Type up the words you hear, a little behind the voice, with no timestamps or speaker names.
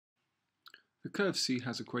The curve C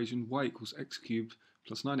has equation y equals x cubed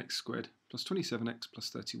plus 9x squared plus 27x plus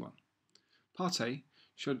 31. Part A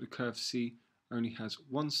showed that the curve C only has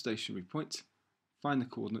one stationary point. Find the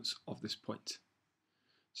coordinates of this point.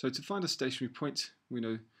 So to find a stationary point, we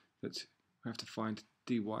know that we have to find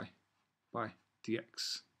dy by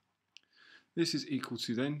dx. This is equal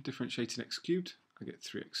to then differentiating x cubed, I get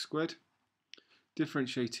 3x squared.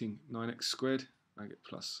 Differentiating 9x squared, I get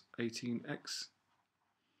plus 18x.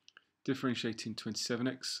 Differentiating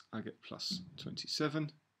 27x, I get plus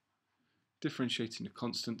 27. Differentiating the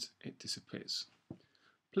constant, it disappears.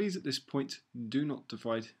 Please at this point do not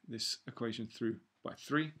divide this equation through by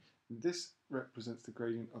 3. This represents the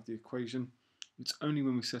gradient of the equation. It's only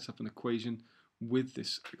when we set up an equation with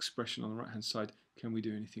this expression on the right hand side can we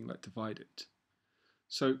do anything like divide it.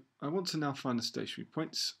 So I want to now find the stationary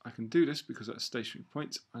points. I can do this because at a stationary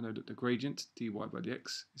point I know that the gradient dy by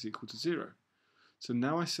dx is equal to 0. So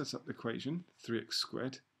now I set up the equation 3x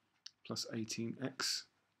squared plus 18x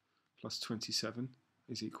plus 27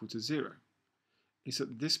 is equal to 0. It's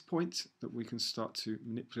at this point that we can start to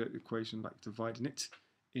manipulate the equation like dividing it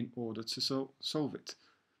in order to solve it.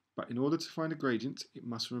 But in order to find a gradient, it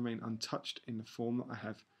must remain untouched in the form that I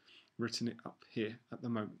have written it up here at the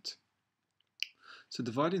moment. So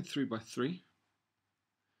dividing 3 by 3,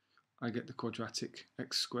 I get the quadratic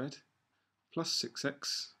x squared plus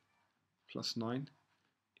 6x plus 9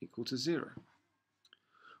 equal to 0.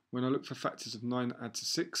 When I look for factors of 9 that add to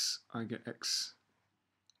 6, I get x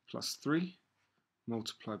plus 3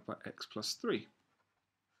 multiplied by x plus 3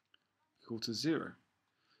 equal to 0.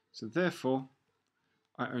 So therefore,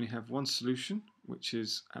 I only have one solution, which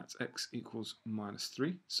is at x equals minus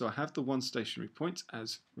 3. So I have the one stationary point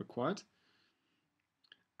as required.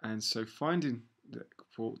 And so finding the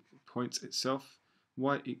point itself,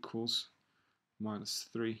 y equals minus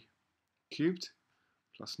 3 cubed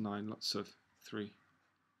plus 9 lots of 3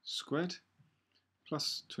 squared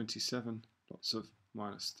plus 27 lots of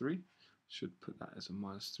minus 3. Should put that as a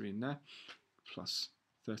minus 3 in there, plus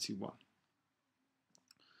 31.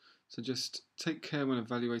 So just take care when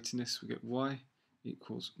evaluating this. We get y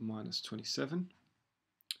equals minus 27.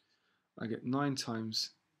 I get 9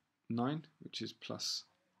 times 9, which is plus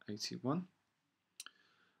 81.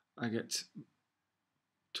 I get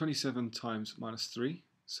 27 times minus 3,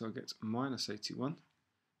 so I get minus 81,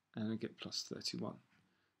 and I get plus 31.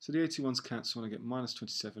 So the 81s cancel, and I get minus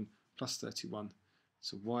 27 plus 31,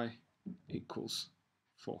 so y equals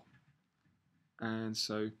 4. And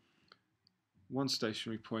so one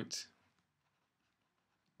stationary point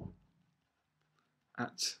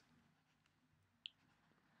at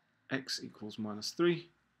x equals minus 3,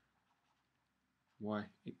 y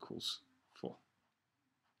equals 4.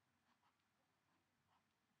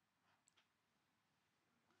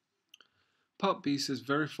 Part B says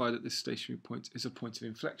verify that this stationary point is a point of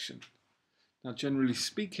inflection. Now generally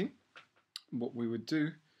speaking, what we would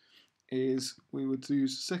do is we would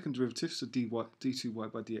use second derivative, so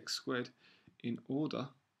d2y by dx squared, in order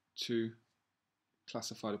to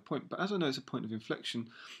classify the point. But as I know it's a point of inflection,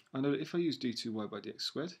 I know that if I use d2y by dx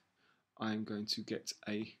squared, I am going to get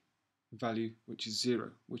a value which is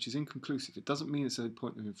 0, which is inconclusive. It doesn't mean it's a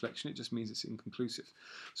point of inflection, it just means it's inconclusive.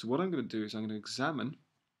 So what I'm going to do is I'm going to examine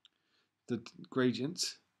the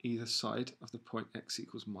gradient either side of the point x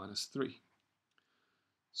equals minus 3.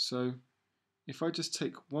 So if I just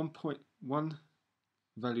take one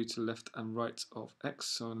value to the left and right of x,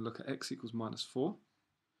 so I'm going to look at x equals minus 4,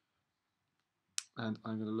 and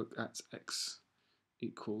I'm going to look at x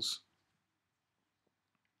equals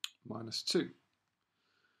minus 2.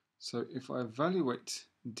 So if I evaluate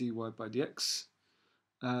dy by dx,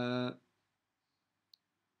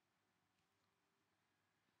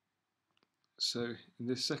 so in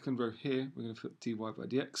this second row here, we're going to put dy by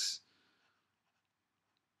dx,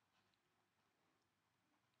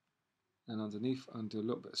 and underneath I'm going to do a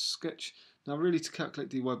little bit of sketch. Now really to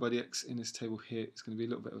calculate dy by dx in this table here is going to be a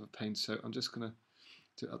little bit of a pain, so I'm just going to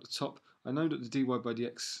do it at the top. I know that the dy by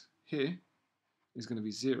dx here is going to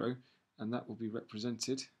be 0, and that will be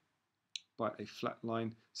represented by a flat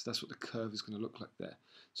line, so that's what the curve is going to look like there.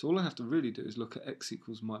 So all I have to really do is look at x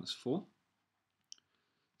equals minus 4.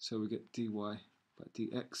 So we get dy by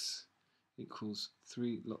dx equals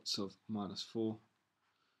 3 lots of minus 4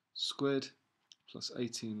 squared plus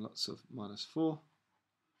 18 lots of minus 4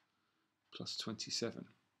 plus 27.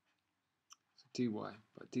 So dy by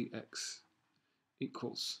dx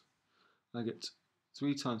equals, I get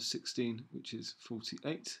 3 times 16, which is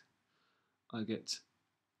 48. I get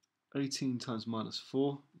 18 times minus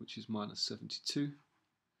 4, which is minus 72,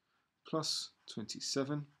 plus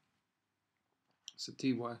 27. So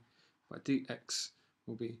dy by dx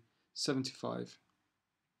will be 75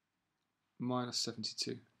 minus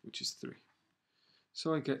 72, which is 3.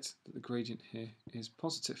 So I get that the gradient here is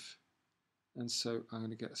positive, and so I'm going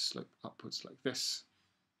to get a slope upwards like this.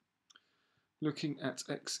 Looking at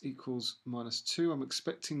x equals minus 2, I'm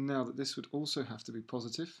expecting now that this would also have to be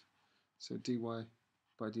positive. So dy by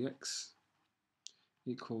dx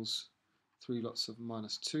equals 3 lots of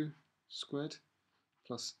minus 2 squared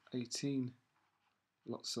plus 18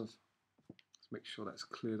 lots of, let's make sure that's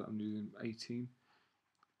clear that I'm doing 18.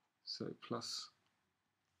 So plus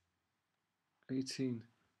 18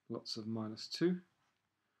 lots of minus 2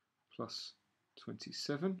 plus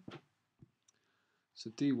 27.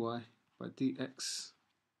 So dy by dx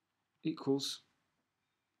equals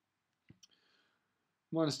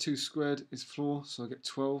minus 2 squared is 4, so I get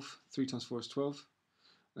 12. 3 times 4 is 12.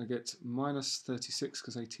 I get minus 36,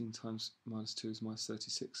 because 18 times minus 2 is minus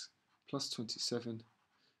 36, plus 27,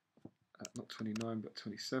 not 29, but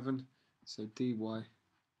 27. So dy by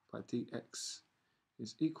dx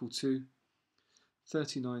is equal to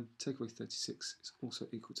 39, take away 36 is also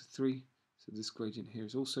equal to 3. So this gradient here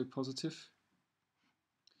is also positive.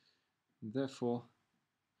 And therefore,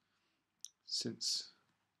 since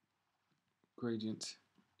gradient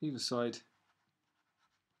either side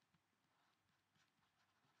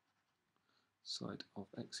of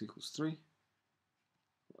x equals 3,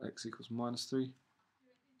 or x equals minus 3,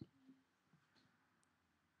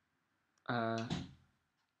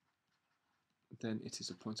 then it is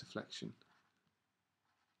a point of flexion.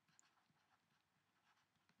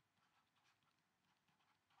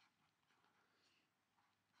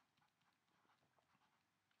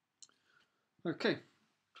 Okay,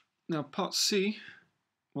 now part C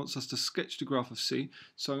wants us to sketch the graph of C,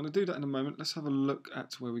 so I'm going to do that in a moment. Let's have a look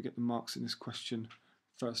at where we get the marks in this question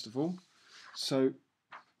first of all. So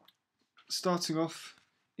starting off,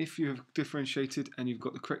 if you have differentiated and you've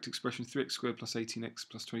got the correct expression, 3x squared plus 18x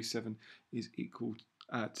plus 27 is equal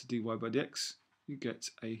to dy by dx, you get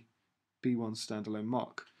a B1 standalone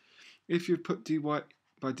mark. If you put dy by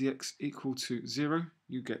dx equal to 0,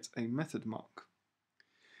 you get a method mark.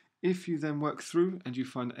 If you then work through and you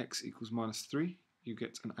find that x equals minus 3, you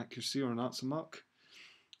get an accuracy or an answer mark.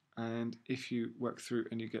 And if you work through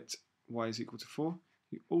and you get y is equal to 4,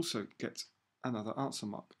 you also get another answer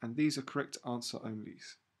mark. And these are correct answer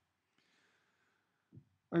onlys.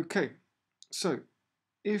 Okay, so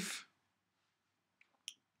if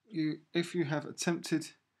you have attempted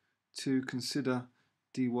to consider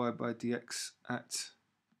dy by dx at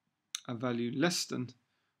a value less than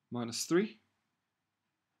minus 3,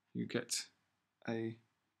 you get a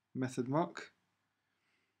method mark.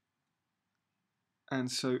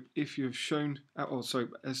 And so if you have shown,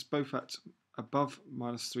 as both at above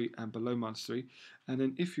minus 3 and below minus 3, and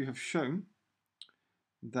then if you have shown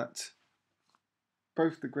that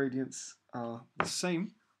both the gradients are the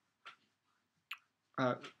same,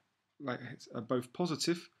 like are both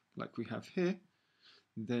positive, like we have here,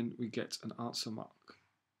 then we get an answer mark.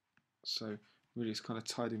 So really it's kind of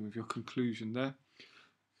tied in with your conclusion there.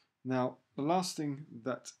 Now, the last thing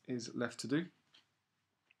that is left to do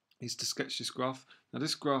is to sketch this graph. Now,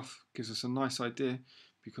 this graph gives us a nice idea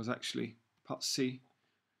because actually, part C,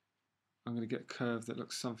 I'm going to get a curve that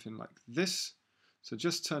looks something like this. So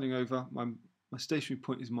just turning over, my stationary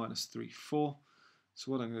point is minus 3, 4.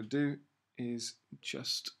 So what I'm going to do is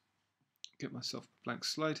just get myself a blank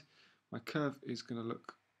slide. My curve is going to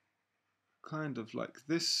look kind of like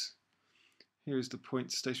this. Here is the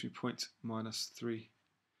point, stationary point, minus 3,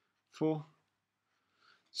 4.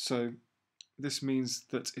 So this means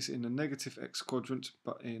that it's in a negative x quadrant,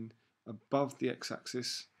 but in above the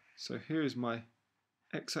x-axis. So here is my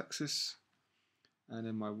x-axis, and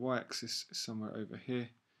then my y-axis is somewhere over here.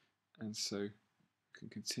 And so you can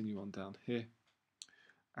continue on down here.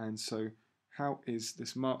 And so how is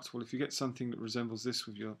this marked? Well, if you get something that resembles this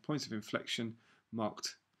with your point of inflection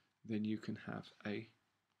marked, then you can have a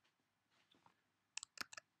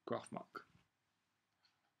graph mark.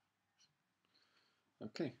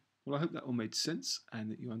 Okay, well, I hope that all made sense and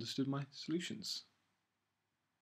that you understood my solutions.